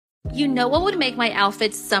You know what would make my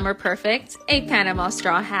outfit summer perfect? A Panama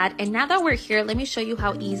straw hat. And now that we're here, let me show you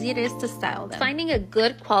how easy it is to style them. Finding a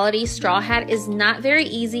good quality straw hat is not very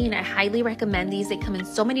easy, and I highly recommend these. They come in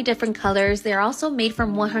so many different colors. They're also made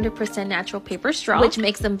from 100% natural paper straw, which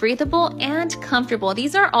makes them breathable and comfortable.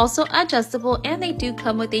 These are also adjustable, and they do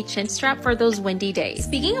come with a chin strap for those windy days.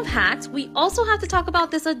 Speaking of hats, we also have to talk about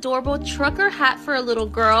this adorable trucker hat for a little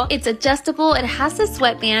girl. It's adjustable, it has a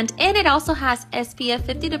sweatband, and it also has SPF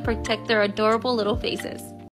 50 to protect their adorable little faces.